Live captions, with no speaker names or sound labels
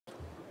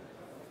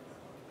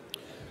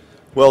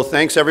Well,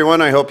 thanks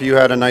everyone. I hope you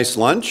had a nice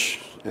lunch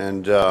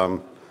and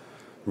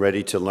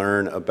ready to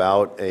learn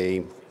about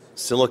a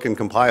silicon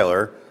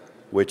compiler,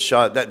 which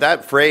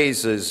that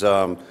phrase has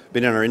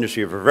been in our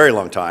industry for a very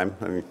long time.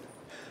 I mean,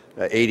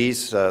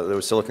 80s, there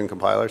was silicon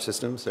compiler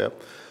systems, yeah.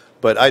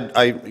 But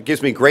it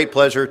gives me great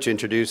pleasure to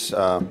introduce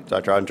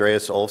Dr.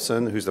 Andreas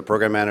Olofsson, who's the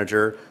program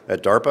manager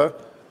at Darpa,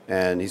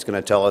 and he's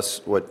going to tell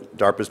us what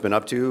Darpa's been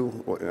up to,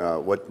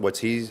 what's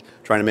he's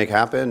trying to make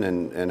happen,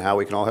 and how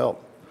we can all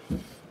help.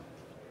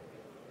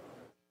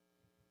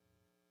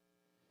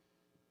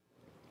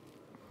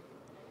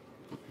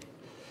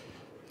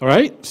 All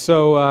right,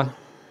 so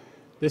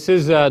this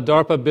is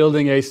Darpa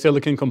building a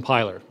silicon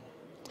compiler.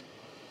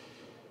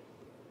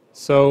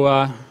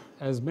 So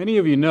as many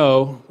of you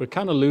know, we're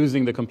kind of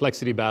losing the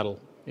complexity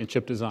battle in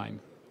chip design.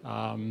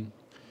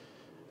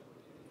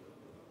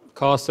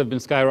 Costs have been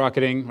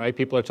skyrocketing, right?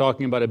 People are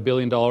talking about $1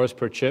 billion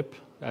per chip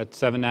at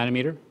 7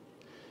 nanometer.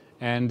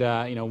 And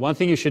one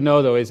thing you should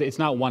know though is it's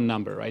not one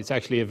number, right? It's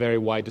actually a very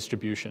wide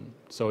distribution.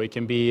 So it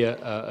can be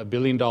 $1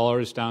 billion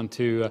down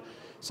to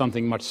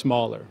something much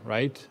smaller,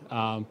 right?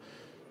 The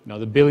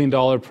 $1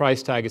 billion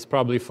price tag is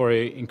probably for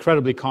an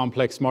incredibly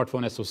complex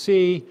smartphone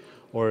SoC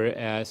or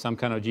some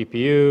kind of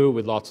GPU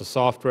with lots of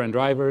software and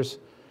drivers.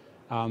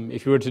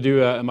 If you were to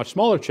do a much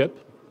smaller chip,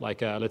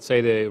 like let's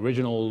say the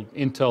original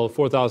Intel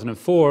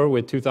 4004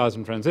 with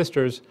 2,000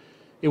 transistors,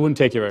 it wouldn't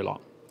take you very long.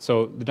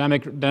 So the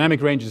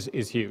dynamic range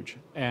is huge.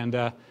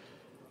 And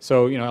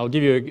so I'll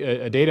give you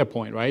a data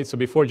point, right? So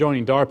before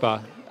joining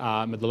Darpa,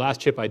 the last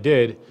chip I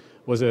did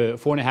was a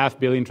 4.5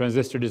 billion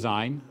transistor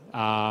design.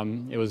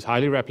 It was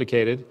highly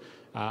replicated.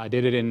 I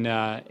did it in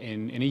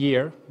a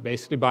year,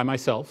 basically by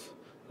myself,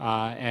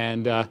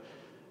 and about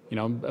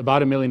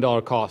 $1 million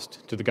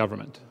cost to the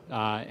government.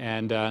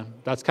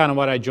 That's kind of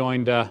what I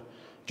joined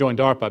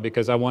Darpa,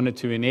 because I wanted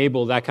to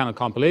enable that kind of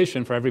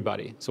compilation for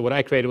everybody. So what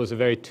I created was a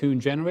very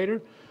tuned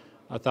generator.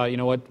 I thought, you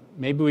know what,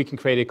 maybe we can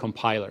create a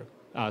compiler,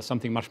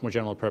 something much more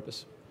general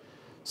purpose.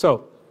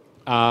 So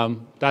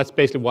that's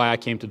basically why I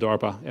came to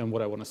Darpa and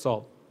what I want to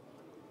solve.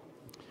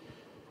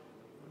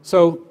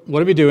 So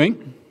what are we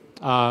doing?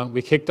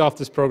 We kicked off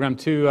this program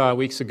 2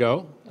 weeks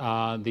ago.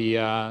 The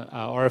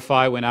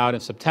RFI went out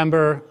in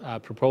September.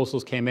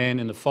 Proposals came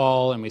in the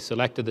fall, and we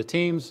selected the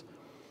teams.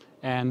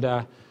 And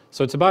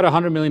so it's about a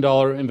 $100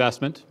 million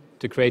investment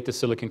to create the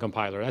silicon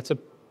compiler. That's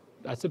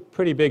a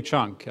pretty big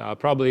chunk.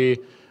 Probably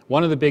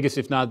one of the biggest,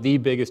 if not the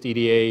biggest,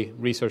 EDA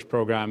research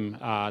program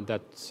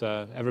that's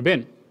ever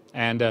been.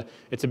 And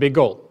it's a big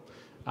goal.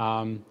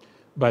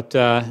 But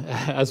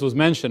as was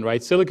mentioned,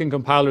 right, silicon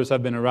compilers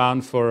have been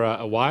around for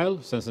a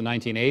while, since the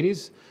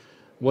 1980s.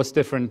 What's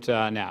different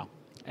now?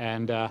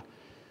 And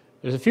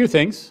there's a few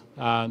things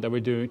that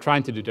we're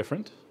trying to do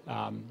different.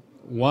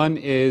 One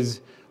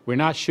is we're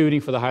not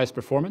shooting for the highest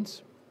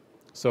performance.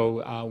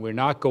 So we're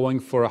not going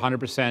for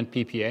 100%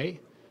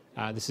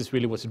 PPA. This is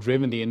really what's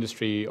driven the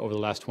industry over the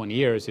last 20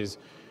 years, is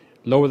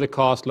lower the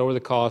cost,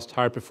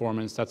 higher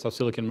performance. That's how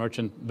silicon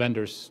merchant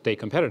vendors stay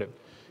competitive.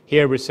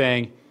 Here we're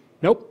saying,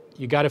 nope.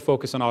 You got to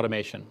focus on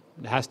automation.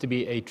 It has to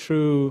be a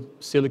true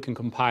silicon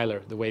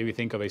compiler, the way we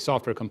think of a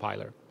software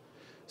compiler.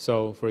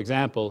 So, for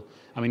example,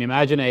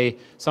 imagine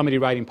somebody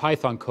writing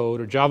Python code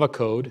or Java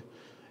code,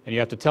 and you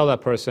have to tell that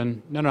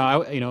person, no,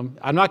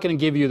 I'm not going to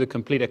give you the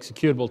complete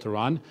executable to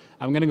run.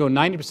 I'm going to go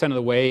 90% of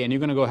the way, and you're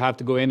going to have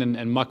to go in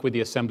and muck with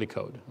the assembly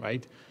code,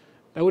 right?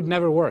 That would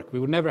never work. We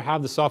would never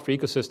have the software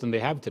ecosystem they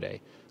have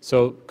today.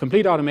 So,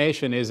 complete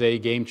automation is a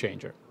game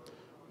changer.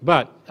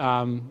 But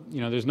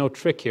there's no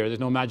trick here. There's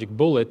no magic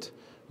bullet.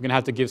 We're going to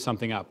have to give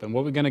something up. And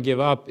what we're going to give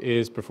up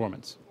is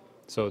performance.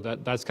 So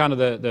that's kind of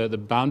the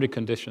boundary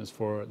conditions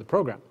for the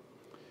program.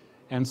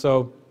 And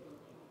so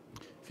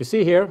if you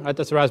see here, right,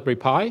 that's a Raspberry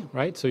Pi,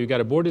 right? So you've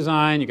got a board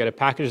design, you've got a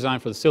package design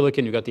for the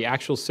silicon, you've got the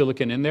actual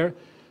silicon in there.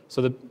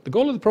 So the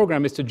goal of the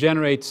program is to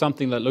generate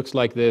something that looks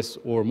like this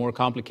or more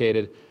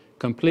complicated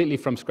completely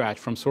from scratch,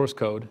 from source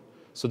code,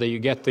 so that you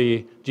get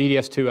the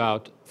GDS2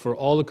 out for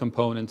all the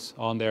components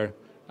on there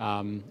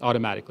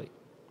automatically.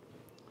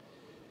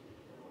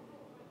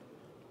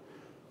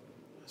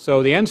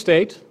 So the end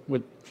state,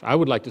 which I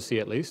would like to see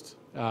at least,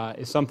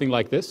 is something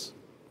like this,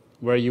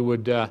 where you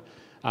would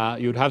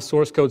have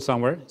source code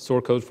somewhere,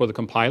 source code for the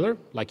compiler,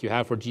 like you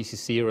have for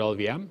GCC or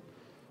LVM.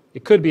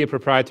 It could be a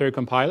proprietary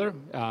compiler,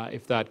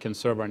 if that can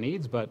serve our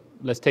needs, but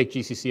let's take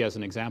GCC as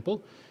an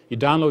example. You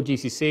download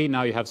GCC,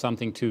 now you have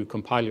something to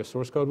compile your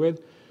source code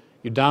with.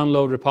 You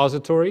download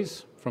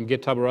repositories from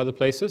GitHub or other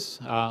places,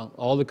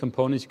 all the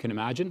components you can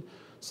imagine,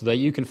 so that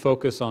you can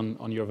focus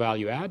on your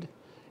value add.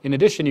 In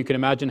addition, you can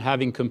imagine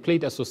having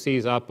complete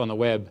SoCs up on the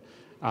web,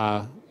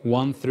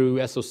 1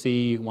 through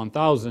SoC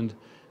 1000,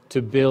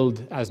 to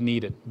build as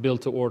needed,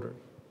 build to order.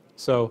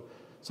 So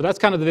that's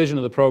kind of the vision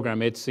of the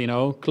program. It's,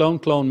 clone,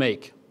 clone,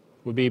 make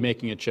would be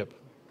making a chip.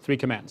 3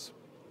 commands.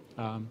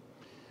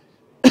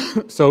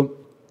 So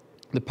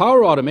the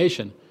power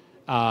automation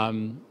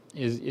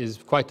is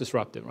quite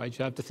disruptive, right?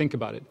 You have to think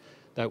about it.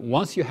 That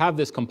once you have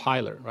this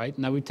compiler, right,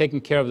 now we've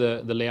taken care of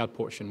the layout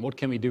portion. What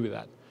can we do with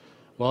that?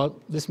 Well,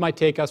 this might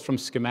take us from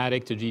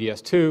schematic to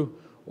GDS2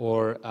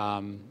 or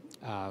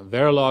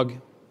Verilog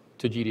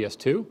to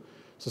GDS2.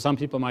 So some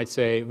people might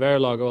say,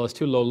 Verilog, well, it's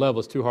too low level,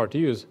 it's too hard to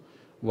use.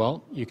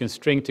 Well, you can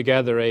string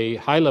together a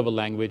high-level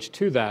language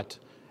to that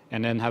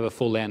and then have a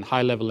full-end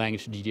high-level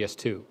language to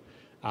GDS2.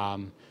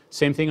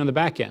 Same thing on the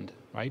back end,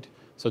 right?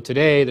 So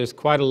today, there's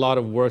quite a lot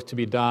of work to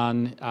be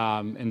done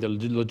in the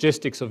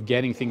logistics of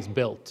getting things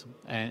built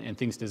and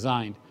things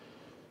designed.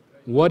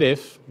 What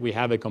if we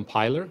have a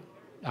compiler?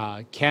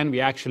 Can we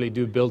actually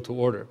do build to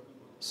order?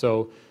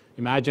 So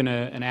imagine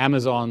an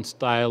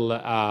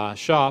Amazon-style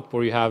shop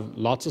where you have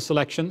lots of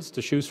selections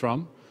to choose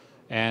from.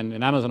 And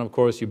in Amazon, of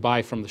course, you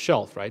buy from the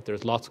shelf, right?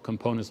 There's lots of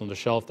components on the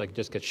shelf that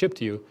just get shipped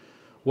to you.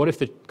 What if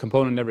the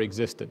component never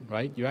existed,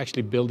 right? You're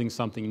actually building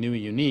something new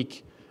and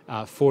unique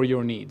for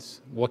your needs.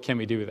 What can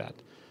we do with that?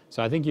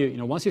 So I think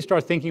once you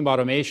start thinking about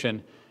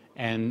automation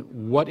and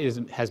what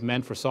has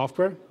meant for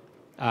software,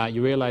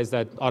 you realize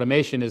that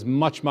automation is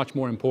much, much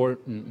more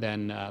important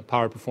than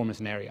power, performance,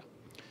 and area.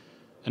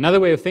 Another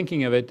way of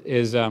thinking of it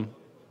is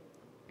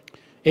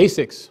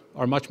ASICs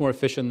are much more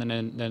efficient than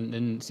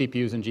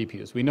CPUs and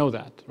GPUs. We know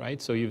that,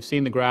 right? So you've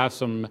seen the graphs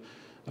from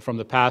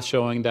the past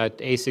showing that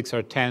ASICs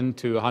are 10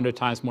 to 100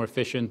 times more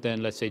efficient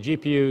than, let's say,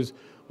 GPUs,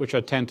 which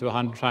are 10 to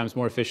 100 times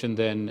more efficient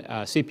than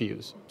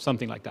CPUs,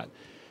 something like that.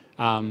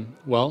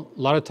 Well,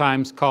 a lot of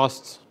times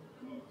costs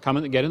come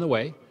and get in the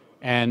way,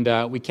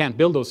 and we can't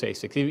build those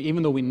ASICs,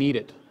 even though we need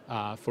it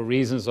for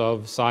reasons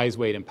of size,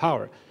 weight, and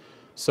power.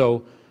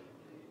 So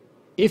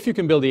if you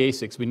can build the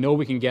ASICs, we know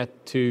we can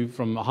get to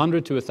from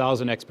 100 to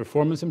 1,000x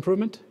performance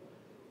improvement.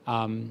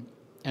 And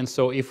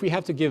so if we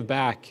have to give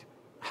back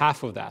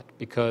half of that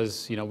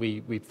because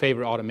we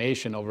favor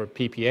automation over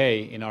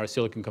PPA in our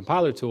silicon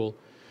compiler tool,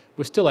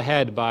 we're still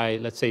ahead by,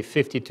 let's say,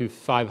 50 to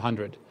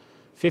 500.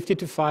 50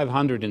 to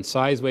 500 in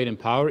size, weight, and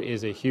power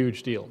is a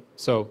huge deal.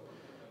 So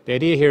the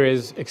idea here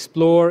is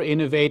explore,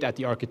 innovate at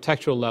the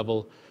architectural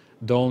level,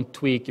 don't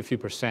tweak a few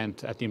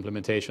percent at the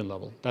implementation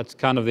level. That's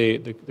kind of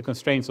the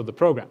constraints of the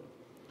program.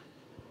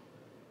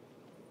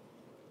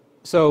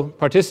 So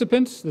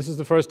participants, this is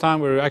the first time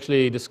we're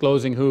actually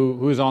disclosing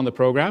who's on the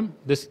program.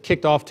 This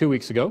kicked off 2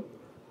 weeks ago.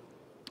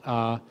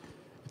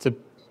 It's a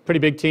pretty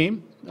big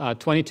team,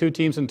 22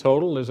 teams in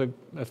total. There's a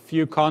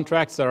few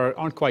contracts that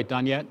aren't quite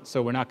done yet,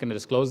 so we're not going to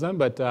disclose them,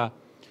 but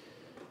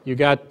you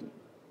got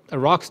a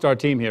rock star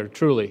team here,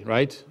 truly,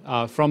 right?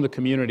 From the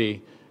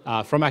community,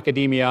 from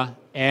academia,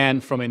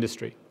 and from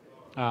industry.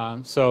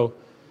 So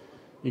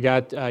you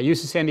got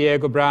UC San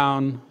Diego,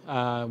 Brown,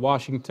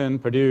 Washington,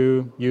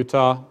 Purdue,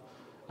 Utah,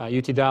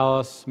 UT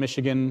Dallas,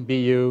 Michigan,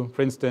 BU,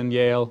 Princeton,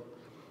 Yale,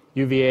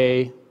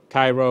 UVA,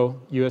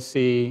 Cairo,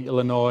 USC,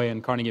 Illinois,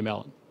 and Carnegie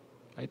Mellon,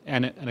 right?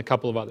 And a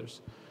couple of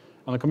others.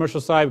 On the commercial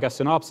side, we've got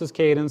Synopsys,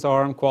 Cadence,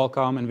 ARM,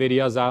 Qualcomm,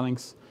 NVIDIA,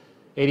 Xilinx,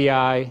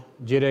 ADI,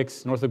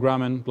 JITX, Northrop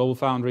Grumman, Global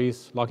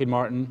Foundries, Lockheed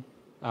Martin,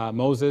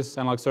 Moses,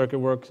 Analog Circuit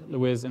Works,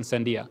 Luiz, and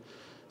Sandia.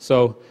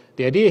 So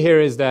the idea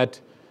here is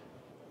that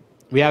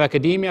we have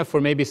academia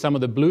for maybe some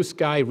of the blue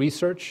sky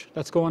research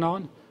that's going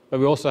on, but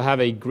we also have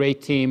a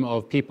great team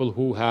of people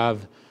who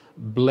have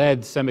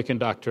bled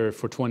semiconductor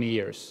for 20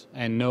 years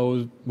and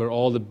know where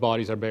all the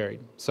bodies are buried.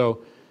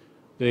 So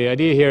the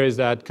idea here is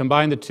that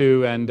combine the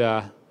two and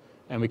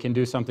we can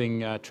do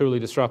something truly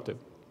disruptive.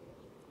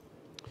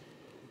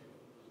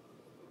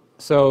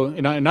 So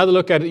another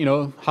look at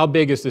how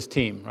big is this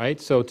team, right?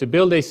 So to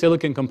build a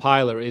silicon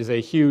compiler is a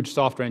huge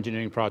software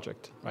engineering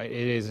project, right?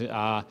 It is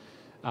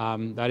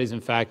that is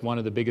in fact one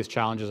of the biggest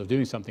challenges of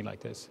doing something like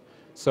this.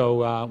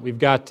 So we've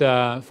got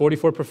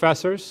 44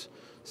 professors,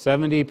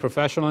 70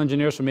 professional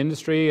engineers from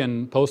industry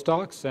and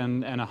postdocs,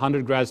 and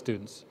 100 grad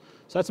students.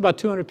 So that's about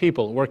 200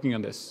 people working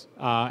on this,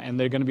 and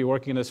they're going to be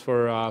working on this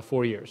for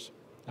 4 years.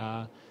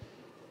 So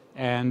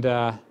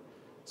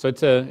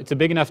it's a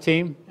big enough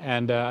team,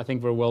 and I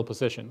think we're well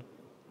positioned.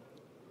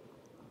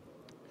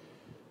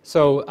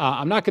 So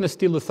I'm not going to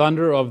steal the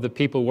thunder of the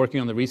people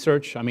working on the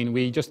research. I mean,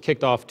 we just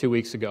kicked off 2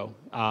 weeks ago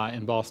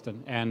in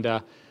Boston,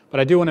 but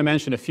I do want to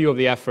mention a few of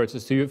the efforts,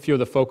 a few of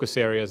the focus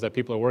areas that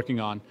people are working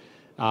on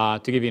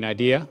to give you an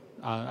idea.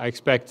 I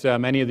expect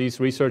many of these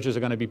researchers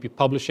are going to be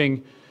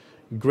publishing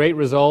great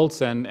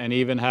results and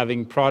even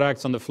having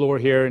products on the floor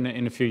here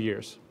in a few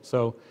years.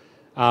 So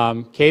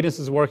Cadence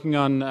is working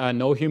on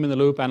no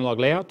human-in-the-loop analog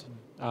layout.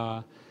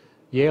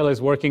 Yale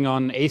is working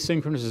on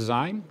asynchronous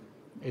design.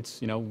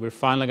 We're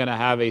finally going to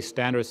have a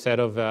standard set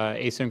of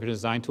asynchronous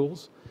design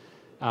tools.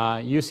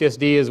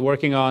 UCSD is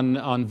working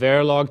on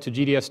Verilog to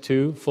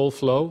GDS2, full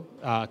flow,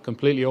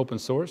 completely open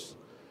source.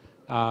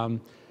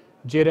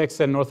 JITX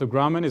and Northrop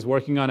Grumman is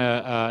working on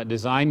a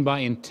design by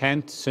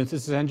intent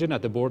synthesis engine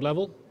at the board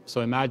level. So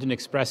imagine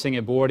expressing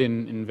a board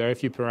in very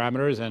few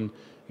parameters and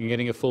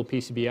getting a full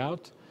PCB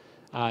out.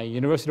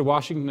 University of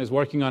Washington is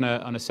working on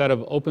a set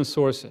of open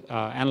source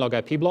analog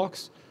IP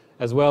blocks,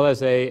 as well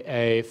as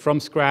a from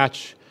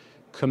scratch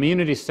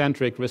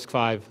community-centric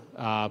RISC-V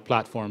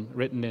platform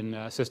written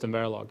in System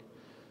Verilog.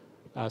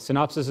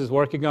 Synopsys is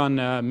working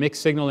on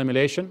mixed signal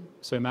emulation.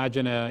 So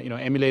imagine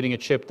emulating a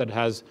chip that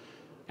has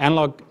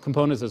analog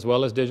components as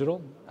well as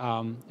digital.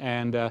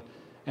 And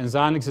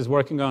Xilinx is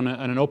working on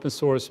an open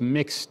source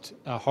mixed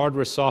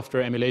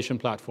hardware-software emulation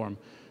platform.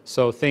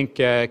 So think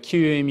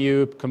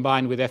QEMU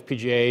combined with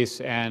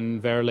FPGAs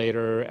and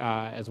Verilator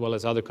as well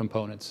as other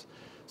components.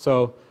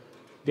 So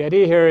the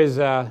idea here is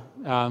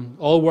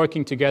all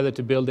working together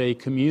to build a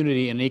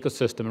community and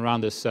ecosystem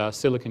around this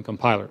silicon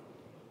compiler.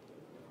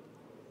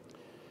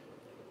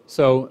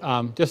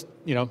 So just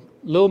a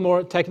little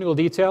more technical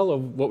detail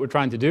of what we're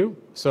trying to do.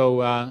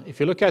 So if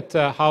you look at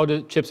how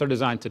the chips are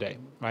designed today,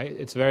 right,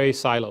 it's very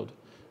siloed.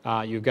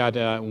 You've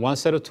got one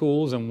set of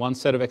tools and one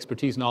set of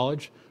expertise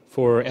knowledge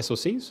for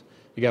SoCs.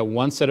 You got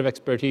one set of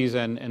expertise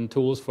and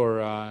tools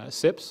for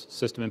SIPs,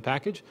 system and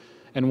package,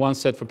 and one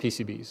set for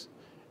PCBs.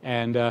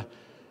 And a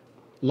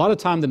lot of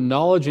time the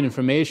knowledge and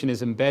information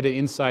is embedded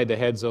inside the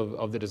heads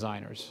of the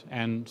designers.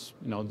 And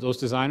those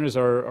designers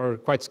are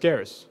quite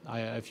scarce.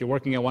 If you're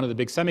working at one of the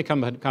big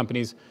semiconductor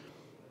companies,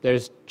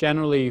 there's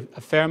generally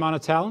a fair amount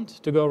of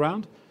talent to go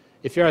around.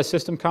 If you're a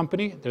system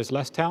company, there's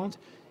less talent.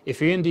 If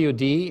you're in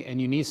DoD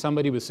and you need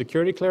somebody with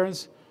security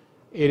clearance,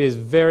 it is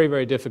very,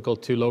 very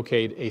difficult to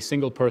locate a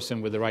single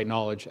person with the right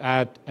knowledge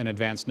at an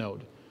advanced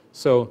node.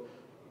 So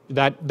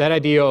that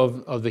idea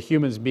of the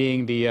humans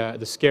being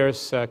the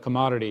scarce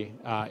commodity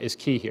is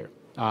key here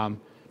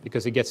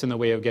because it gets in the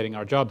way of getting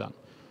our job done.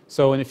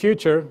 So in the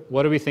future,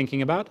 what are we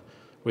thinking about?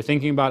 We're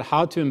thinking about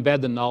how to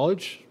embed the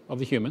knowledge of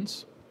the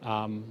humans,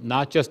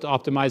 not just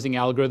optimizing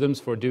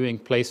algorithms for doing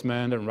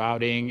placement and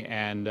routing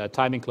and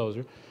timing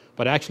closure,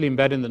 but actually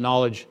embedding the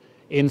knowledge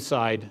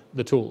inside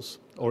the tools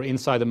or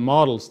inside the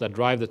models that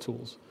drive the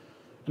tools.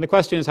 And the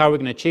question is how we're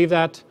going to achieve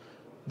that.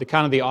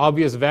 The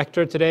obvious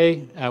vector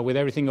today with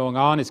everything going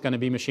on is going to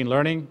be machine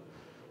learning.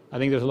 I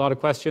think there's a lot of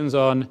questions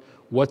on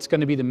what's going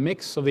to be the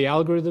mix of the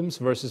algorithms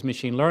versus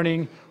machine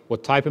learning.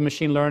 What type of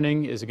machine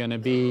learning? Is it going to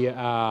be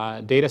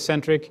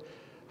data-centric?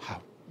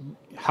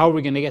 How are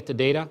we going to get the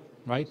data,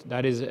 right?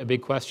 That is a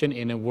big question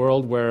in a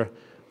world where,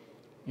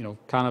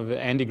 kind of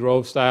Andy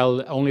Grove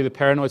style, only the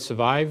paranoid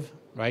survive,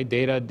 right?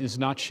 Data is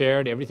not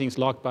shared. Everything's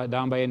locked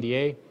down by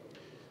NDA.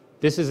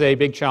 This is a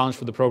big challenge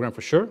for the program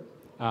for sure.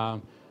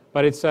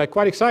 But it's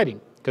quite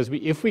exciting because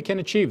if we can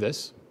achieve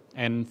this,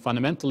 and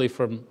fundamentally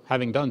from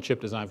having done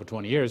chip design for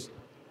 20 years,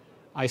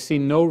 I see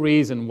no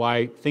reason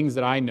why things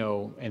that I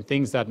know and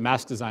things that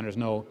mask designers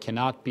know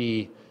cannot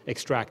be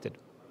extracted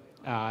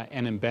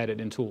and embedded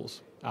in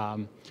tools.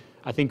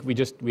 I think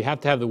we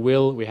have to have the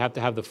will, we have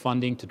to have the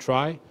funding to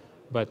try,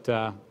 but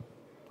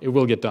it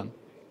will get done.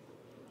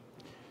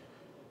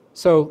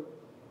 So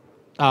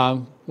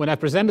when I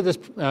presented this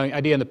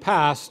idea in the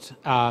past,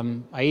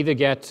 I either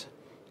get,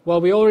 well,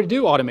 we already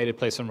do automated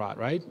place and route,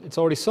 right? It's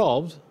already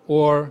solved.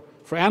 Or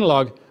for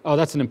analog, oh,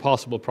 that's an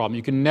impossible problem.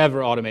 You can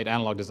never automate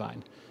analog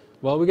design.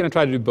 Well, we're going to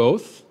try to do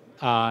both.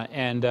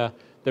 And they're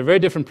very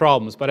different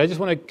problems. But I just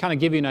want to kind of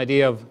give you an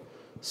idea of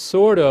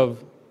sort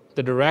of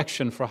the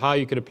direction for how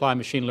you could apply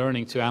machine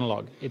learning to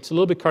analog. It's a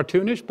little bit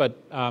cartoonish, but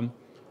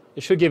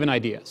it should give an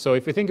idea. So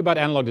if we think about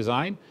analog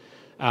design,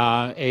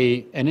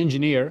 an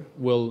engineer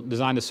will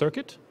design the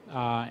circuit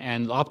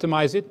and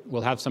optimize it.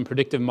 We'll have some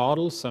predictive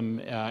models,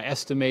 some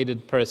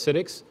estimated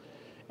parasitics,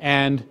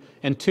 and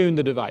tune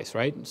the device,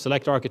 right?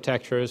 Select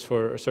architectures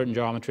for a certain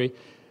geometry.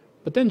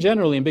 But then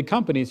generally in big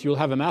companies, you'll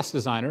have a mask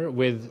designer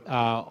with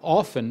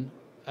often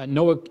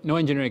no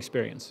engineering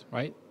experience,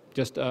 right?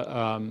 Just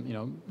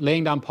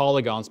laying down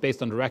polygons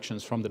based on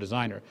directions from the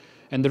designer.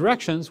 And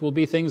directions will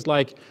be things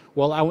like,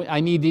 well,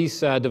 I need these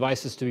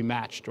devices to be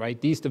matched, right?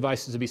 These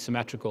devices to be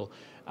symmetrical.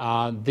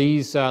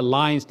 These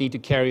lines need to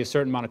carry a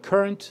certain amount of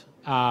current,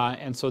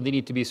 and so they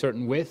need to be a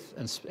certain width,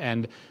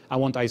 and I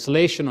want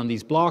isolation on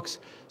these blocks.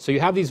 So you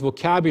have these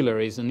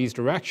vocabularies and these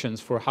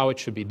directions for how it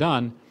should be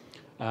done,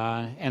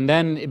 and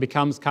then it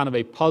becomes kind of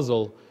a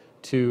puzzle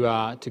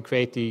to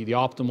create the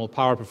optimal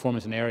power,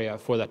 performance, and area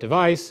for that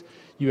device.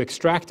 You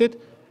extract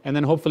it, and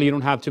then hopefully you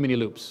don't have too many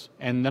loops.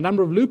 And the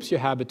number of loops you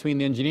have between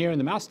the engineer and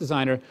the mask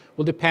designer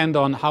will depend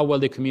on how well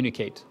they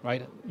communicate,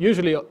 right?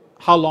 Usually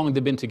how long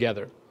they've been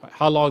together,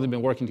 how long they've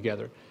been working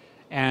together.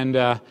 And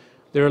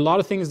there are a lot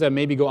of things that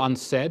maybe go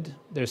unsaid.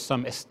 There's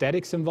some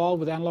aesthetics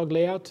involved with analog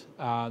layout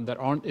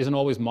that isn't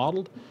always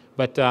modeled,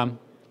 but a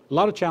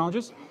lot of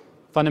challenges.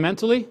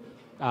 Fundamentally,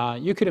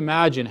 you could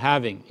imagine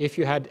having, if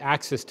you had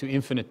access to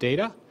infinite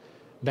data,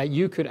 that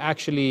you could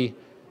actually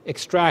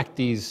extract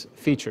these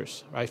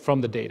features, right,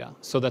 from the data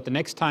so that the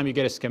next time you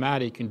get a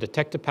schematic, you can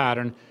detect a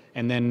pattern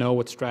and then know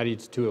what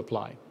strategies to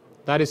apply.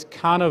 That is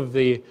kind of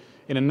in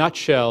a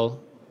nutshell,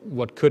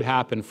 what could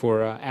happen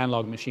for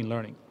analog machine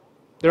learning.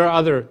 There are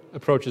other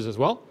approaches as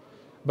well,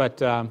 but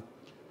the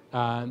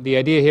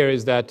idea here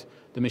is that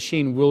the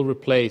machine will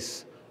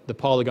replace the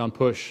polygon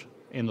push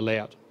in the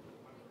layout.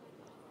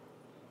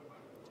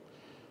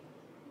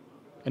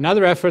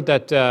 Another effort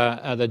that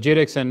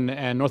JITX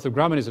and Northrop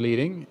Grumman is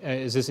leading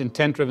is this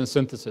intent-driven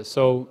synthesis.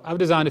 So I've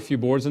designed a few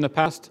boards in the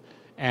past,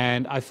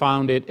 and I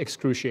found it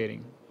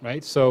excruciating,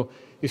 right? So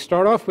you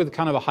start off with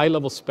kind of a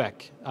high-level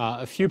spec,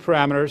 a few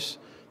parameters,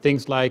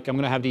 things like I'm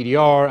going to have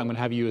DDR, I'm going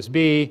to have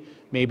USB,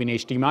 maybe an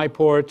HDMI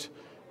port,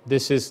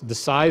 This is the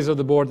size of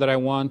the board that I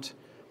want.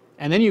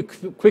 And then you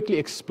quickly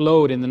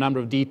explode in the number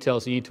of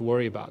details you need to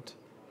worry about.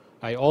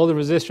 Right? All the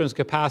resistors,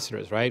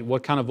 capacitors, right?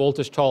 What kind of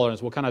voltage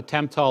tolerance, what kind of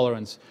temp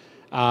tolerance,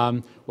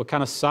 what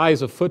kind of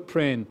size of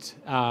footprint,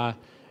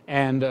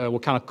 and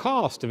what kind of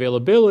cost,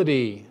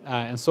 availability,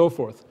 and so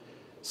forth.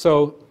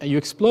 So you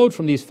explode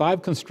from these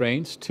 5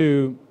 constraints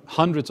to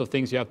hundreds of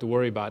things you have to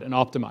worry about and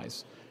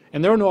optimize.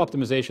 And there are no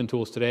optimization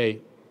tools today,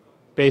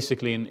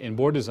 basically in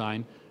board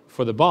design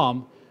for the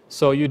BOM,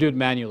 so you do it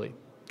manually.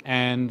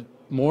 And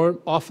more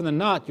often than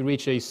not, you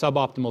reach a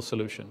suboptimal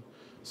solution.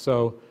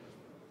 So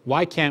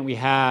why can't we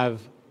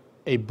have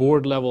a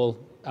board level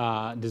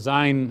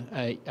design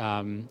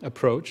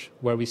approach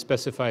where we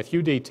specify a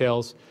few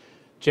details,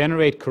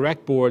 generate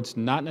correct boards,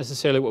 not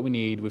necessarily what we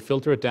need, we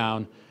filter it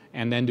down,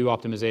 and then do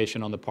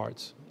optimization on the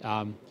parts.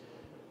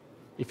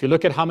 If you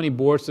look at how many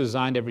boards are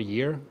designed every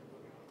year,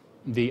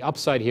 the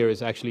upside here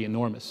is actually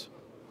enormous.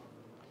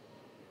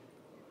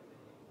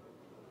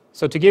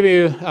 So to give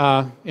you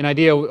an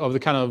idea of the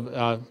kind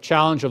of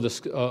challenge of this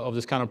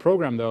kind of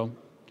program, though,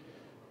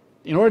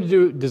 in order to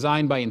do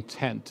design by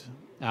intent,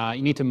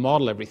 you need to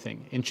model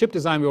everything. In chip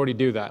design, we already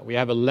do that. We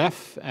have a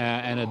lef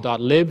and a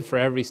 .lib for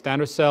every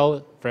standard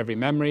cell, for every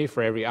memory,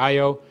 for every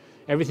I/O.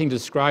 Everything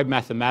described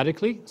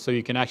mathematically, so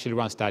you can actually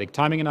run static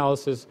timing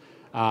analysis.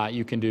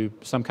 You can do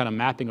some kind of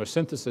mapping or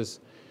synthesis.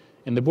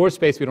 In the board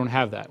space, we don't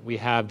have that. We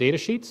have data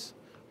sheets,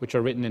 which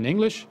are written in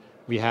English.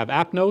 We have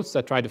app notes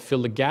that try to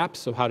fill the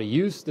gaps of how to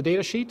use the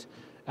data sheet.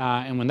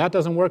 And when that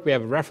doesn't work, we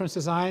have a reference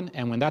design.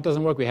 And when that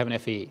doesn't work, we have an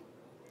FEE.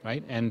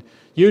 Right? And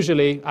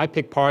usually, I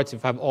pick parts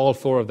if I have all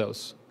 4 of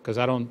those, because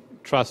I don't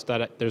trust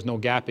that there's no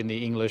gap in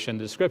the English and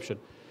the description.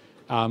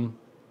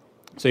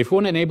 So if we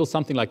want to enable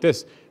something like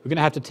this, we're going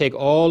to have to take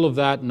all of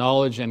that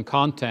knowledge and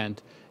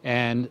content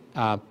and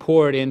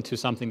pour it into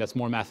something that's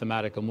more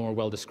mathematical, more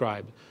well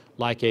described,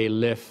 like a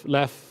lef,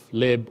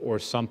 lib, or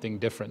something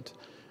different.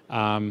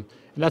 And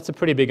that's a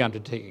pretty big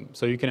undertaking.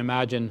 So you can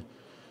imagine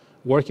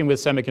working with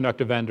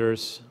semiconductor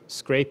vendors,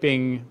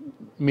 scraping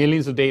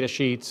millions of data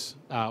sheets,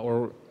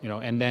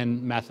 and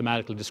then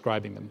mathematically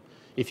describing them.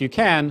 If you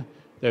can,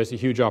 there's a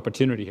huge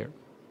opportunity here.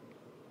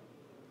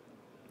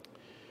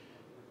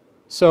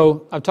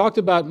 So I've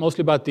talked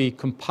mostly about the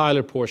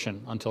compiler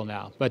portion until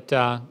now. But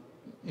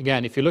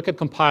again, if you look at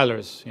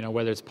compilers,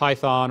 whether it's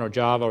Python or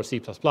Java or C++,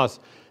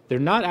 they're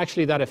not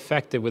actually that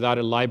effective without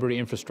a library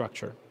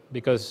infrastructure.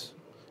 Because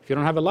if you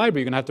don't have a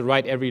library, you're going to have to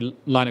write every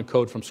line of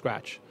code from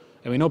scratch.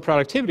 And we know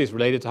productivity is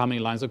related to how many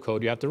lines of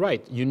code you have to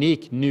write,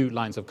 unique new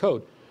lines of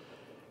code.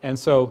 And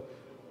so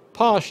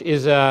POSH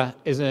is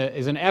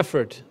an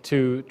effort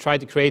to try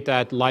to create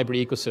that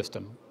library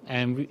ecosystem.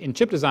 And in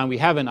chip design, we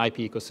have an IP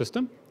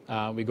ecosystem.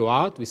 We go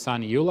out, we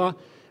sign a EULA,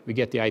 we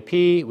get the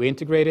IP, we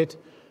integrate it.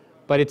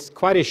 But it's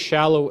quite a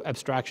shallow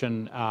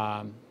abstraction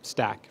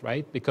stack,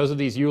 right? Because of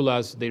these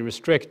EULAs, they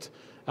restrict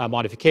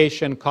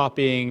modification,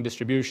 copying,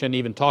 distribution,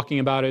 even talking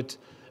about it.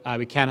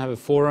 We can't have a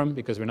forum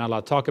because we're not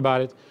allowed to talk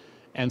about it.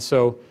 And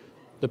so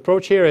the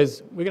approach here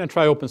is we're going to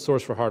try open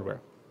source for hardware.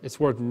 It's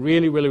worked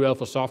really, really well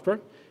for software.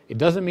 It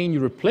doesn't mean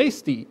you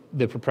replace the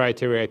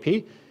proprietary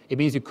IP. It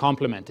means you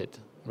complement it,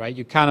 right?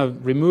 You kind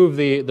of remove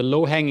the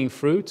low-hanging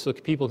fruit so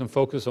people can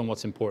focus on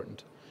what's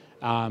important.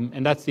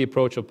 And that's the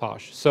approach of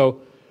POSH.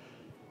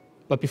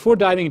 But before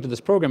diving into this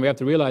program, we have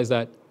to realize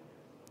that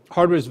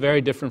hardware is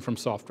very different from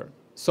software.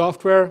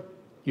 Software,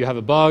 you have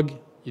a bug,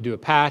 you do a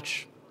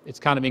patch, it's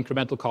kind of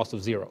incremental cost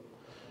of 0.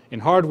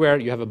 In hardware,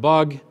 you have a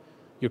bug,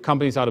 your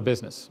company's out of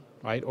business,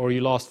 right? Or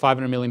you lost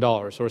 $500 million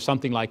or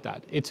something like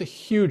that. It's a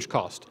huge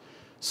cost.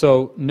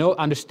 So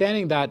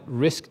understanding that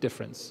risk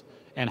difference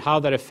and how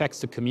that affects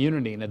the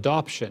community and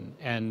adoption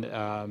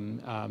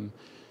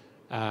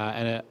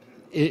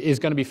is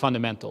going to be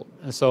fundamental.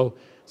 And so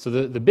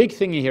the big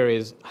thing here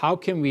is how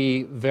can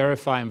we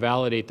verify and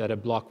validate that a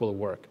block will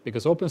work?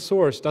 Because open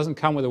source doesn't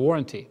come with a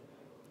warranty,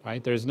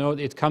 right?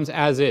 It comes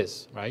as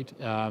is, right?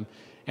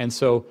 And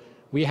so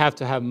we have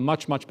to have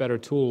much, much better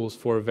tools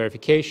for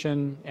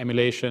verification,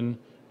 emulation,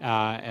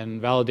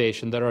 and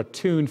validation that are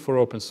tuned for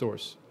open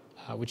source,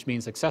 which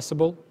means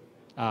accessible,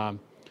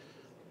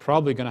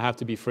 probably going to have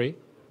to be free,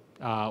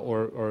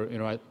 or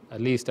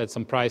at least at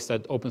some price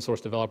that open source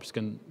developers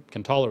can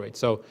tolerate.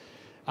 So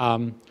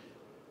now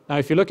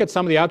if you look at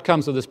some of the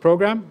outcomes of this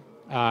program,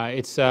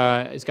 it's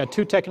got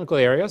 2 technical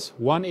areas.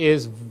 One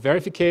is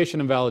verification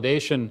and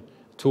validation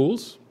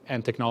tools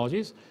and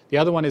technologies. The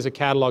other one is a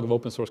catalog of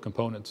open source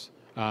components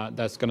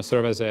that's going to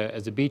serve as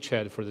a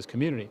beachhead for this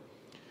community.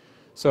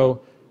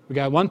 So we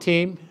got one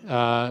team,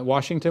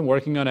 Washington,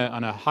 working on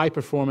a high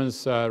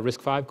performance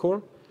RISC-V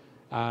core.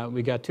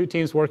 We got 2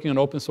 teams working on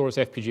open source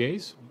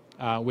FPGAs,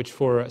 which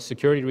for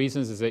security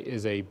reasons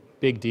is a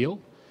big deal.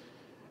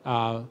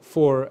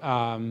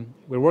 We're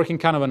working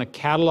kind of on a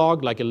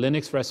catalog, like a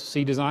Linux for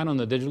SoC design on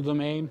the digital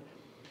domain.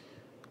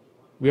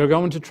 We are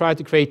going to try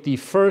to create the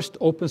first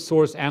open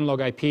source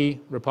analog IP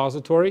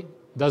repository.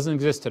 Doesn't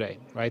exist today,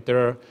 right?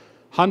 There are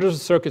hundreds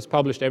of circuits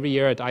published every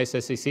year at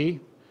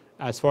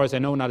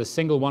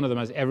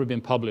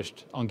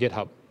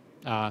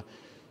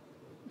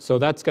So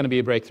that's going to be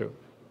a breakthrough.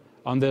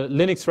 On the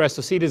Linux for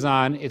SoC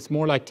design, it's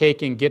more like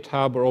taking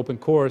GitHub or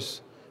OpenCourse,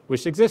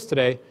 which exists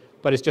today,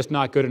 but it's just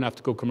not good enough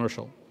to go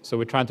commercial. So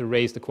we're trying to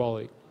raise the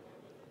quality.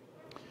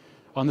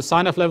 On the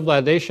sign-off level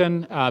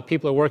validation,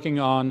 people are working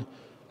on,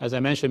 as I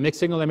mentioned, mixed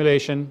signal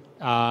emulation,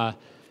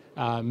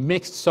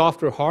 mixed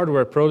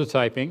software-hardware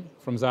prototyping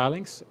from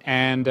Xilinx,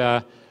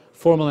 and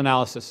formal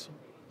analysis.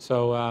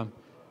 So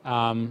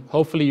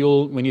hopefully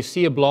when you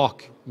see a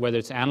block, whether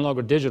it's analog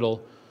or digital,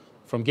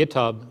 from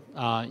GitHub,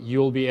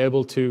 you'll be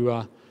able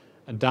to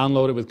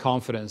download it with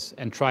confidence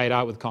and try it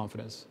out with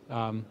confidence.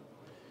 And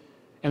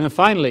then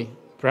finally,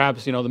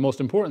 perhaps the most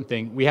important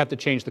thing, we have to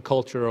change the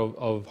culture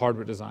of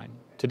hardware design.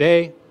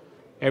 Today,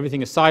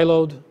 everything is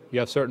siloed. You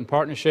have certain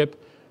partnership,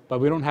 but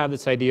we don't have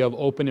this idea of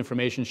open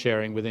information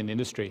sharing within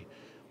industry.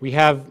 We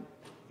have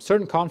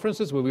certain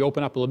conferences where we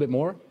open up a little bit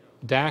more,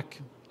 DAC,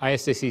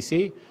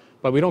 ISACC,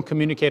 but we don't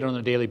communicate on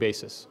a daily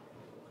basis.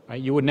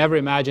 Right? You would never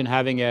imagine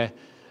having a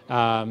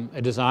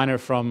designer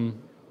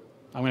from,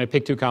 I'm going to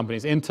pick two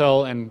companies,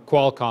 Intel and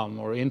Qualcomm,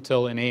 or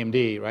Intel and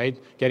AMD, right?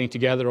 Getting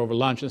together over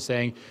lunch and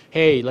saying,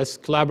 hey, let's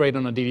collaborate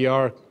on a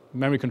DDR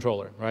memory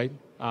controller, right?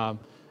 It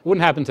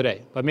wouldn't happen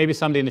today, but maybe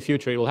someday in the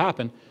future it will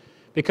happen,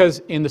 because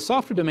in the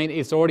software domain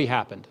it's already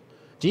happened.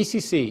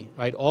 GCC,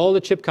 right? All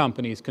the chip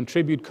companies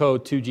contribute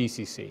code to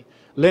GCC.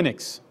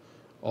 Linux,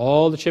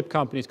 all the chip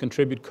companies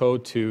contribute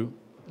code to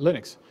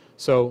Linux.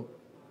 So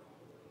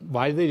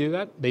why did they do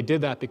that? They did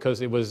that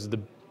because it was the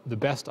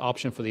best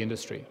option for the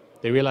industry.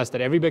 They realized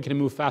that everybody can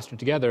move faster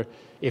together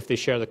if they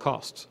share the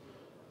costs.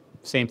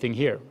 Same thing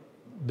here.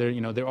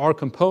 There are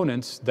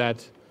components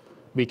that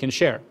we can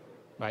share,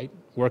 right?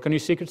 Work on your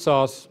secret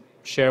sauce,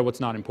 share what's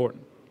not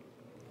important.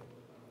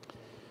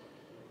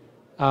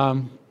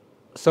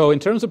 So in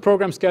terms of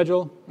program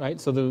schedule, right?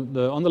 So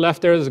on the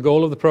left there is the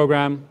goal of the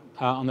program.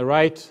 On the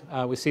right,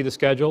 we see the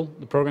schedule.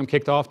 The program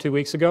kicked off 2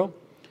 weeks ago.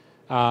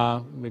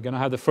 We're going to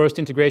have the first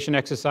integration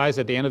exercise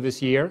at the end of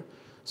this year.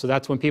 So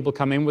that's when people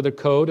come in with their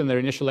code and their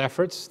initial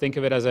efforts. Think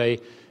of it as a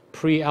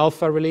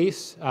pre-alpha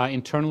release,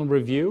 internal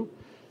review.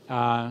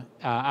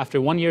 After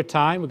 1 year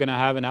time, we're going to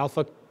have an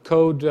alpha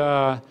code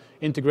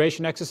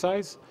integration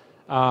exercise.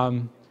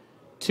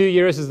 2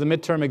 years is the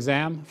midterm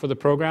exam for the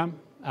program.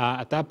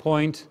 At that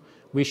point,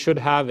 we should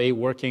have a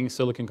working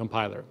silicon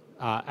compiler.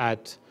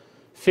 At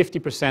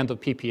 50% of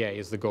PPA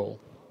is the goal.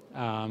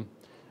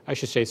 I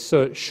should say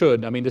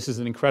should. I mean, this is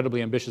an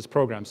incredibly ambitious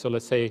program, so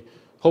let's say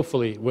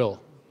hopefully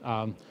will.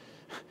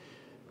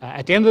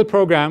 At the end of the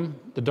program,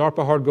 the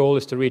Darpa hard goal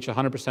is to reach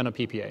 100% of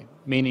PPA,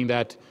 meaning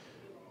that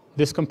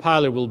this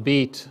compiler will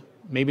beat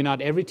maybe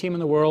not every team in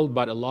the world,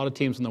 but a lot of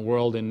teams in the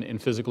world in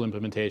physical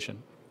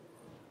implementation.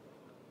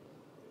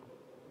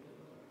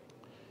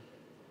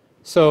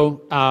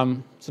 So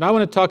now I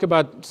want to talk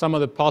about some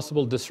of the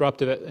possible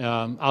disruptive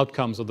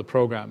outcomes of the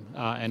program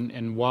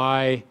and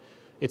why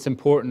it's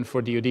important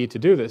for DoD to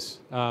do this.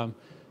 So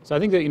I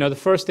think that the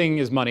first thing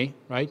is money,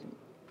 right?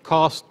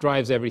 Cost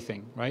drives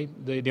everything, right?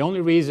 The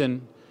only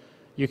reason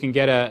you can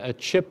get a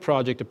chip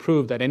project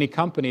approved at any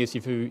company is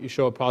if you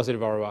show a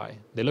positive ROI.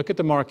 They look at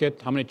the market,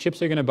 how many chips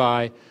they're going to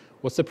buy,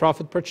 what's the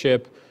profit per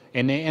chip,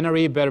 and the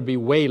NRE better be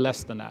way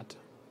less than that.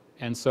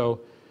 And so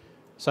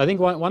I think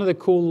one of the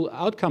cool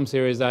outcomes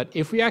here is that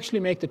if we actually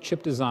make the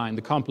chip design,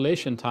 the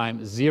compilation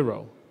time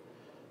 0,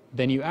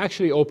 then you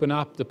actually open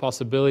up the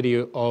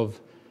possibility of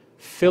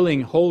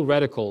filling whole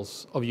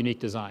reticles of unique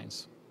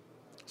designs.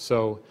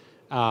 So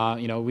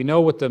we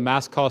know what the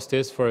mass cost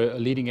is for a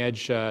leading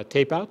edge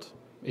tape out.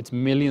 It's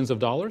millions of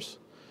dollars.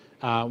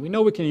 We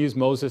know we can use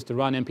Moses to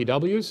run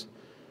MPWs,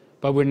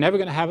 but we're never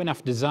going to have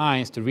enough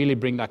designs to really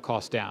bring that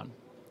cost down.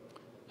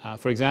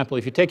 For example,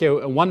 if you take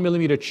a 1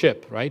 millimeter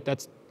chip, right,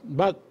 that's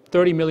about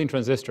 30 million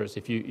transistors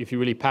if you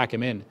really pack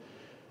them in.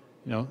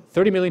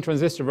 30 million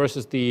transistor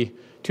versus the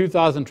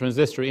 2000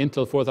 transistor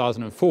Intel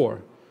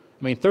 4004.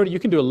 I mean, you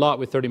can do a lot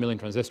with 30 million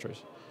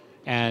transistors.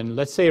 And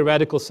let's say a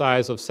reticle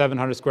size of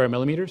 700 square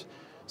millimeters.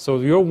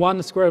 So your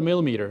 1 square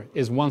millimeter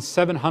is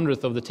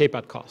 1/700th of the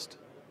tape-out cost.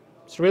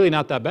 It's really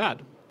not that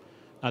bad.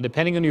 Now,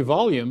 depending on your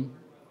volume,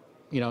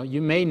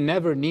 you may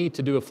never need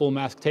to do a full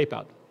mask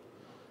tape-out.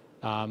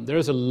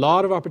 There's a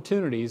lot of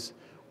opportunities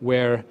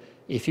where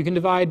if you can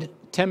divide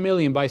 10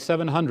 million by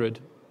 700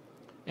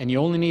 and you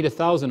only need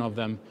 1,000 of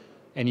them,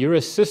 and you're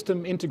a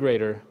system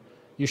integrator,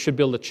 you should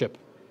build a chip.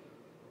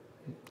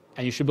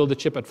 And you should build a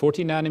chip at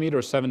 14 nanometer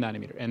or 7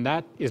 nanometer. And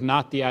that is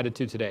not the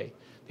attitude today.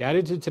 The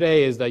attitude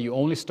today is that you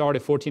only start a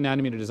 14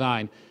 nanometer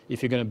design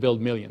if you're going to build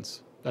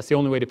millions. That's the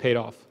only way to pay it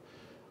off.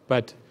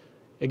 But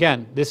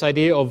again, this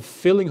idea of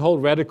filling whole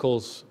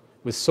reticles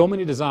with so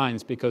many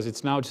designs, because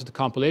it's now just a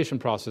compilation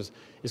process,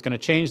 is going to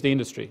change the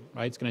industry,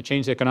 right? It's going to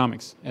change the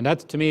economics. And that,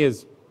 to me,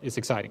 is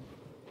exciting.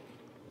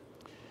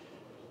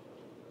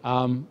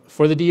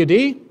 For the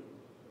DoD,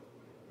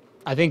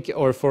 I think,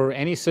 or for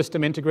any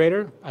system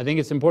integrator, I think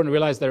it's important to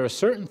realize there are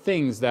certain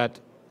things that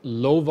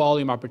low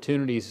volume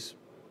opportunities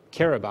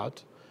care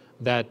about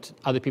that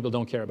other people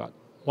don't care about.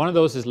 One of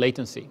those is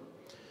latency.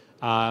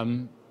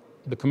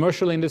 The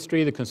commercial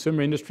industry, the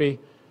consumer industry,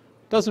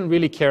 doesn't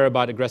really care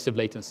about aggressive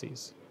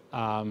latencies.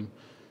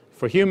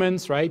 For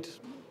humans, right,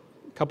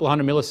 a couple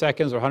hundred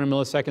milliseconds or 100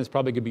 milliseconds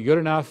probably could be good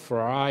enough. For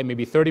our eye,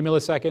 maybe 30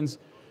 milliseconds.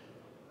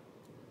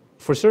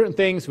 For certain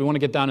things, we want to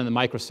get down in the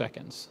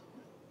microseconds.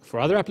 For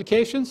other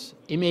applications,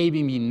 it may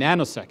even be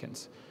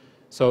nanoseconds.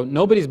 So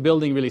nobody's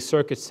building really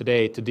circuits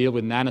today to deal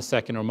with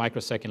nanosecond or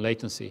microsecond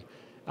latency.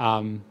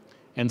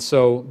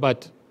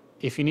 But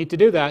if you need to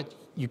do that,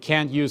 you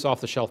can't use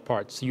off-the-shelf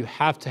parts. So you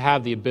have to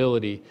have the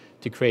ability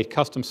to create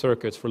custom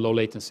circuits for low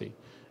latency.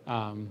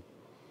 And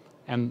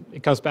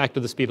it comes back to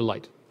the speed of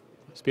light.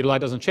 Speed of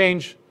light doesn't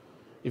change.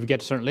 If you get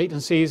to certain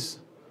latencies,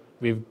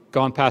 we've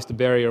gone past the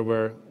barrier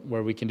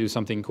where we can do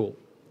something cool.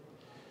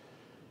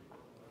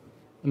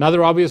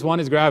 Another obvious one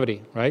is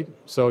gravity, right?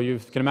 So you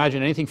can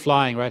imagine anything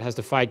flying, right, has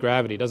to fight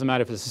gravity. It doesn't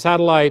matter if it's a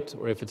satellite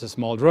or if it's a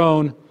small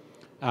drone.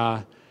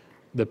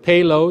 The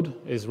payload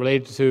is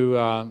related to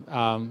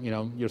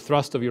your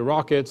thrust of your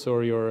rockets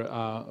or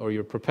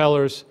your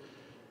propellers.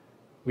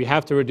 We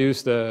have to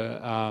reduce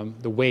the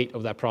weight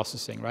of that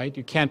processing, right?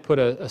 You can't put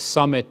a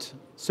Summit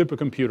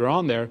supercomputer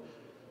on there,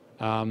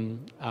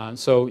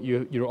 so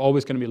you're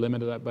always going to be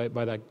limited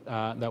by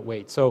that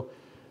weight. So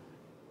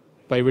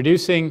by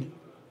reducing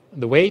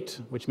the weight,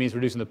 which means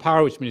reducing the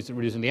power, which means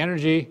reducing the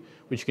energy,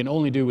 which you can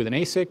only do with an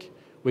ASIC,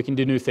 we can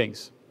do new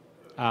things.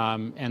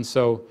 And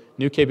so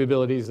new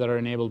capabilities that are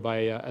enabled by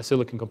a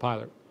silicon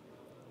compiler.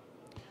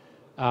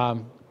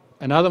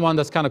 Another one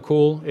that's kind of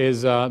cool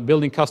is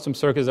building custom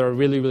circuits that are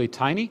really, really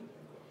tiny.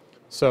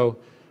 So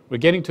we're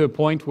getting to a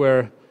point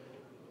where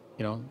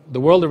the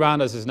world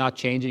around us is not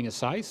changing in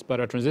size, but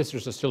our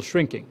transistors are still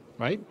shrinking,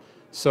 right?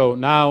 So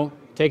now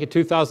take a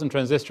 2000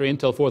 transistor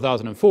Intel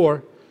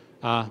 4004,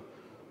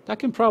 that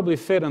can probably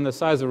fit on the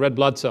size of a red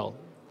blood cell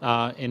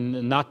in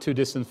a not too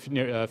distant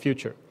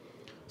future.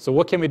 So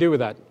what can we do with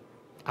that?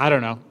 I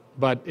don't know,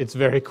 but it's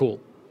very cool.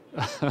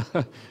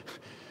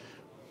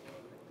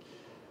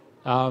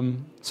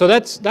 So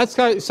that's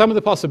kind of some of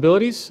the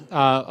possibilities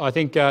I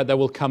think that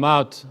will come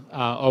out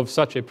of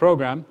such a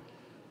program.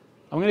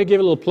 I'm going to give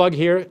a little plug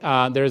here.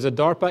 There's a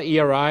DARPA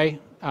ERI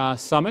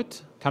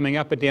summit coming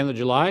up at the end of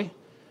July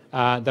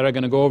that are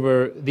going to go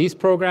over these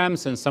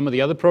programs and some of the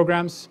other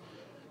programs.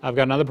 I've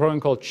got another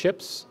program called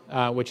CHIPS,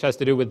 which has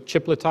to do with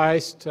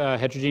chipletized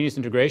heterogeneous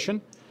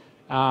integration,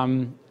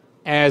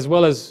 as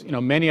well as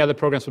many other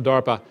programs from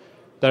DARPA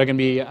that are going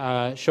to be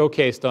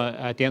showcased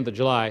at the end of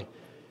July.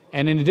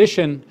 And in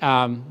addition,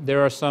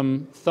 there are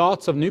some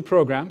thoughts of new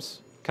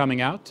programs coming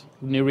out,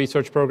 new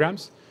research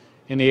programs,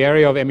 in the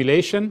area of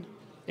emulation,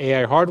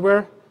 AI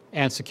hardware,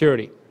 and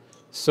security.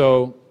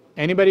 So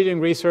anybody doing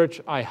research,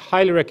 I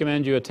highly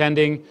recommend you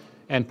attending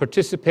and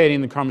participating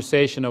in the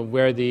conversation of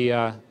where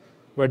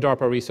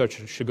DARPA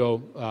research should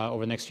go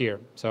over the next year.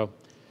 So,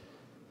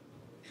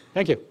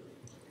 thank you.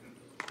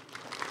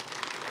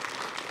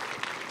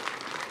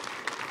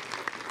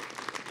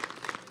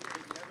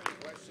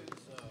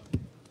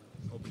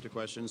 Open to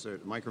questions.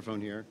 There's a microphone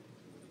here.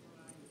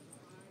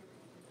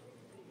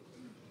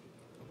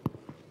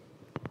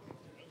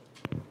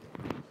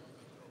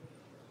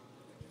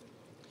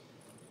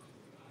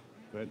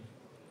 Go ahead.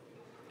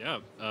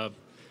 Yeah.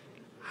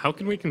 How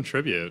can we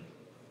contribute?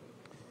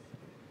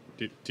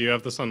 Do you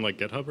have this on like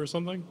GitHub or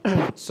something?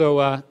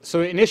 So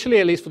initially,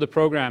 at least for the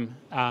program,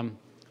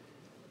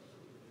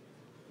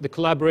 the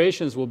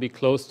collaborations will be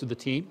close to the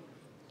team,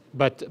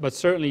 but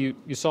certainly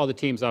you saw the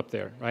teams up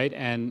there, right?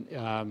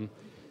 And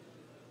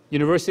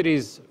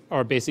universities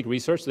are basic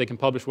research; so they can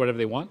publish whatever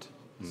they want.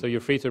 So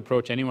you're free to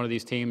approach any one of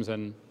these teams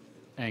and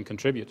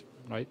contribute,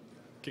 right?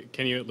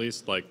 Can you at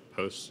least like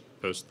post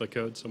the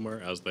code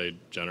somewhere as they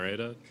generate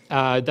it?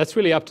 That's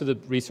really up to the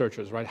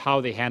researchers, right?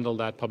 How they handle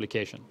that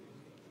publication.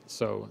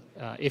 So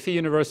if a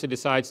university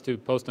decides to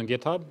post on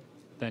GitHub,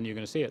 then you're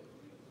going to see it.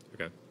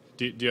 Okay.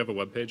 Do you have a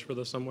web page for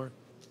this somewhere?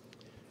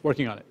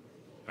 Working on it.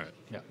 All right.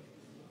 Yeah.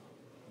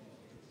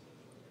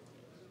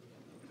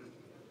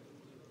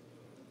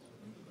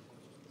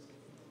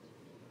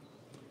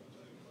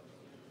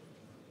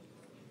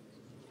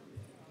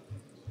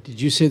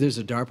 Did you say there's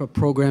a DARPA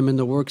program in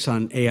the works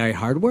on AI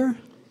hardware?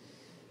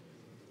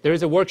 There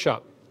is a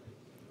workshop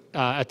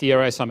at the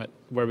ERI Summit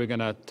where we're going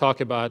to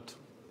talk about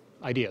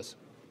ideas.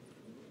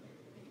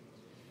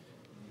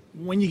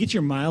 When you get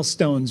your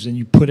milestones and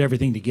you put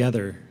everything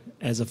together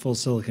as a full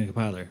silicon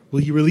compiler,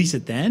 will you release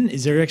it then?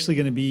 Is there actually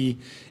going to be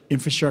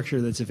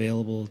infrastructure that's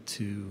available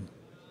to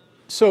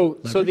So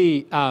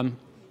leverage?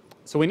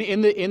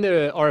 in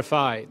the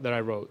RFI that I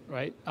wrote,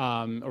 right,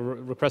 a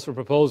request for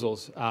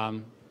proposals,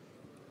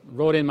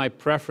 wrote in my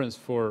preference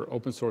for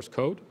open source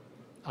code,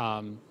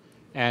 and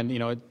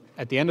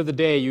at the end of the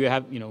day,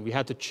 we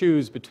had to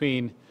choose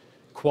between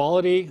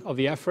quality of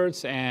the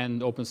efforts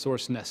and open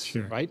sourceness,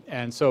 Sure. right?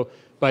 And so,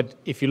 but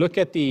if you look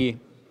at the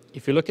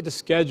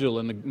schedule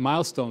and the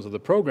milestones of the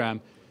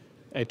program,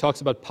 it talks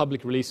about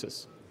public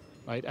releases,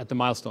 right, at the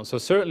milestone. So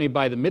certainly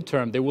by the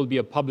midterm, there will be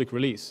a public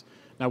release.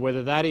 Now,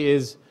 whether that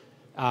is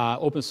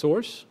open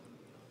source,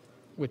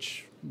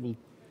 which will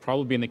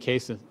probably be in the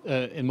case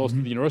in most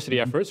of the university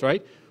efforts,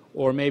 right,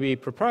 or maybe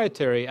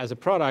proprietary as a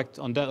product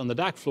on the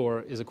DAC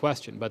floor is a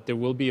question, but there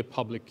will be a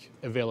public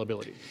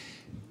availability.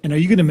 And are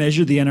you going to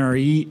measure the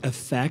NRE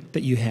effect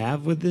that you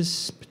have with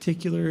this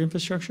particular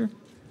infrastructure?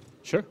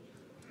 Sure.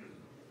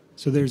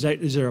 So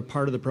is there a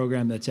part of the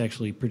program that's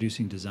actually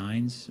producing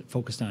designs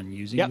focused on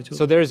using the tool?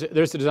 So there's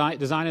the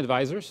design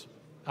advisors,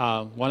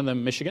 one of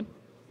them Michigan,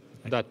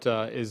 that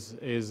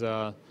is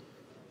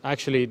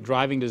actually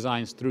driving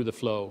designs through the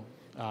flow.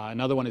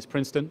 Another one is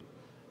Princeton,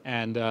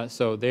 and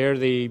so they're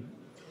the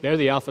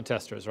alpha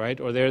testers, right?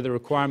 Or they're the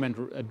requirement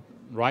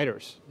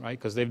writers, right?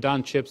 Because they've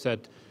done chips at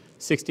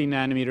 16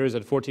 nanometers,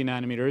 at 14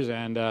 nanometers,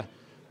 and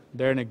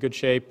they're in a good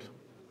shape,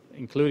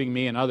 including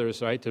me and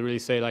others, right, to really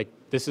say, like,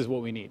 this is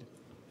what we need.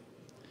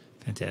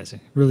 Fantastic.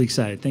 Really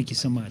excited. Thank you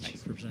so much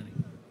for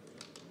presenting.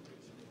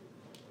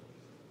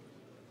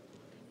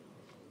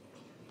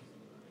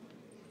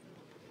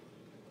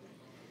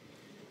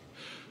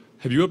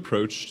 Have you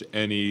approached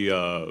any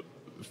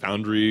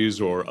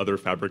foundries or other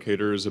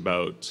fabricators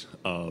about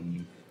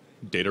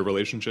data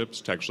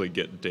relationships to actually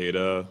get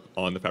data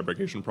on the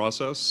fabrication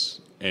process?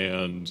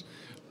 And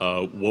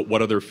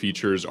what other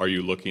features are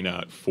you looking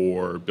at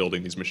for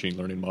building these machine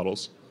learning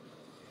models?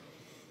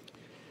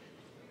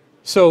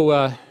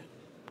 So,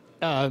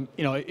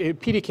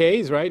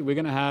 PDKs, right? We're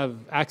going to have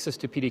access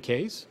to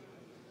PDKs.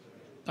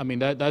 I mean,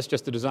 that's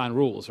just the design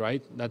rules,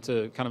 right? That's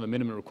a kind of a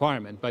minimum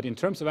requirement. But in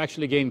terms of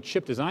actually getting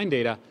chip design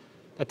data,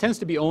 that tends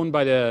to be owned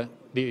by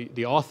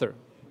the author,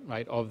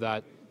 right, of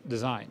that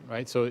design,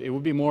 right? So it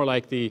would be more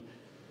like the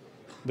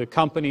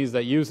companies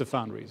that use the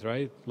foundries,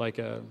 right? Like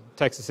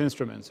Texas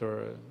Instruments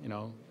or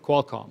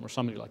Qualcomm or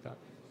somebody like that.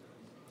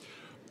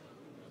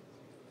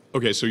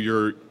 Okay, so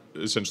you're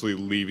essentially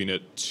leaving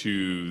it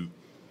to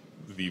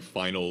the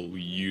final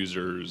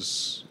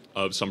users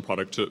of some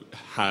product to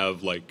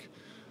have, like,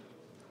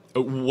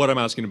 what I'm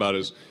asking about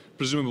is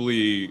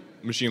presumably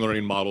machine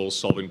learning models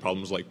solving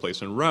problems like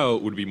place and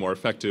route would be more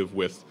effective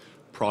with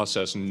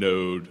process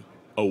node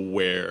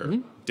aware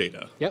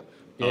data. Yep.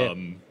 Yeah.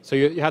 So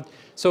you have,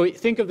 so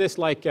think of this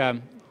like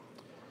if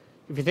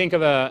you think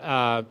of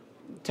a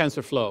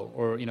TensorFlow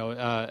or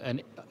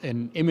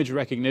an image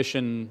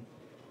recognition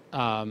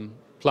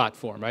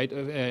platform,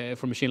 right,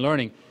 for machine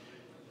learning,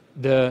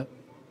 the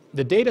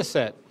data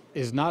set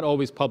is not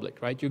always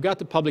public, right? You've got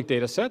the public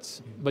data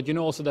sets, but you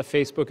know also that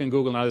Facebook and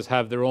Google and others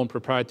have their own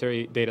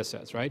proprietary data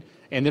sets, right?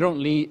 And they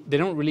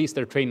don't release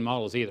their trained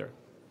models either.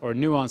 Or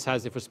Nuance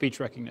has it for speech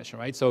recognition,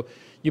 right? So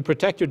you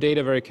protect your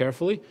data very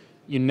carefully.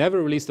 You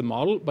never release the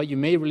model, but you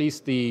may release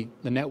the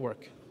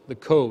network, the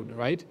code,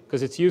 right?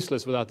 Because it's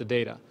useless without the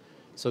data.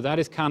 So that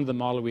is kind of the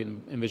model we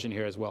envision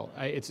here as well.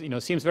 It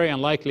seems very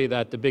unlikely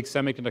that the big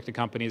semiconductor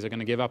companies are going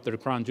to give up their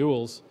crown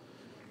jewels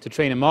to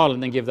train a model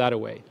and then give that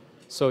away.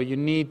 So you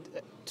need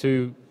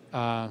to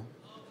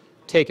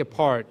take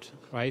apart,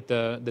 right,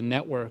 the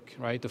network,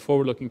 right, the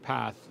forward-looking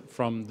path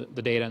from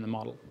the data and the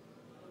model.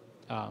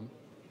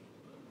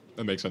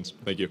 That makes sense.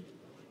 Thank you.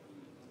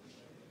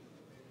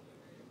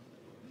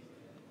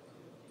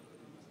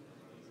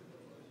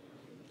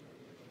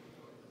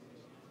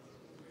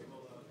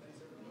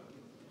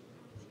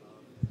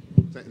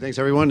 Thanks,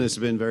 everyone. This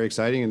has been very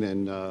exciting.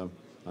 And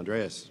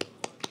Andreas.